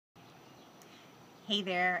Hey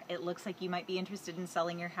there, it looks like you might be interested in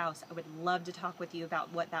selling your house. I would love to talk with you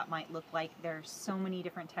about what that might look like. There are so many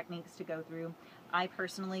different techniques to go through. I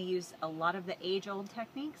personally use a lot of the age-old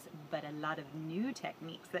techniques, but a lot of new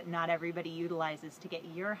techniques that not everybody utilizes to get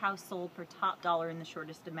your house sold for top dollar in the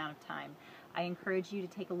shortest amount of time. I encourage you to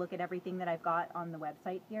take a look at everything that I've got on the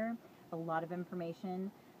website here. A lot of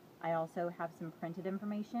information. I also have some printed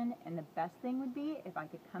information, and the best thing would be if I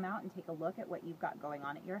could come out and take a look at what you've got going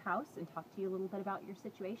on at your house and talk to you a little bit about your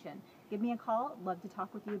situation. Give me a call. Love to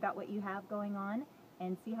talk with you about what you have going on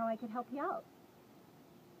and see how I could help you out.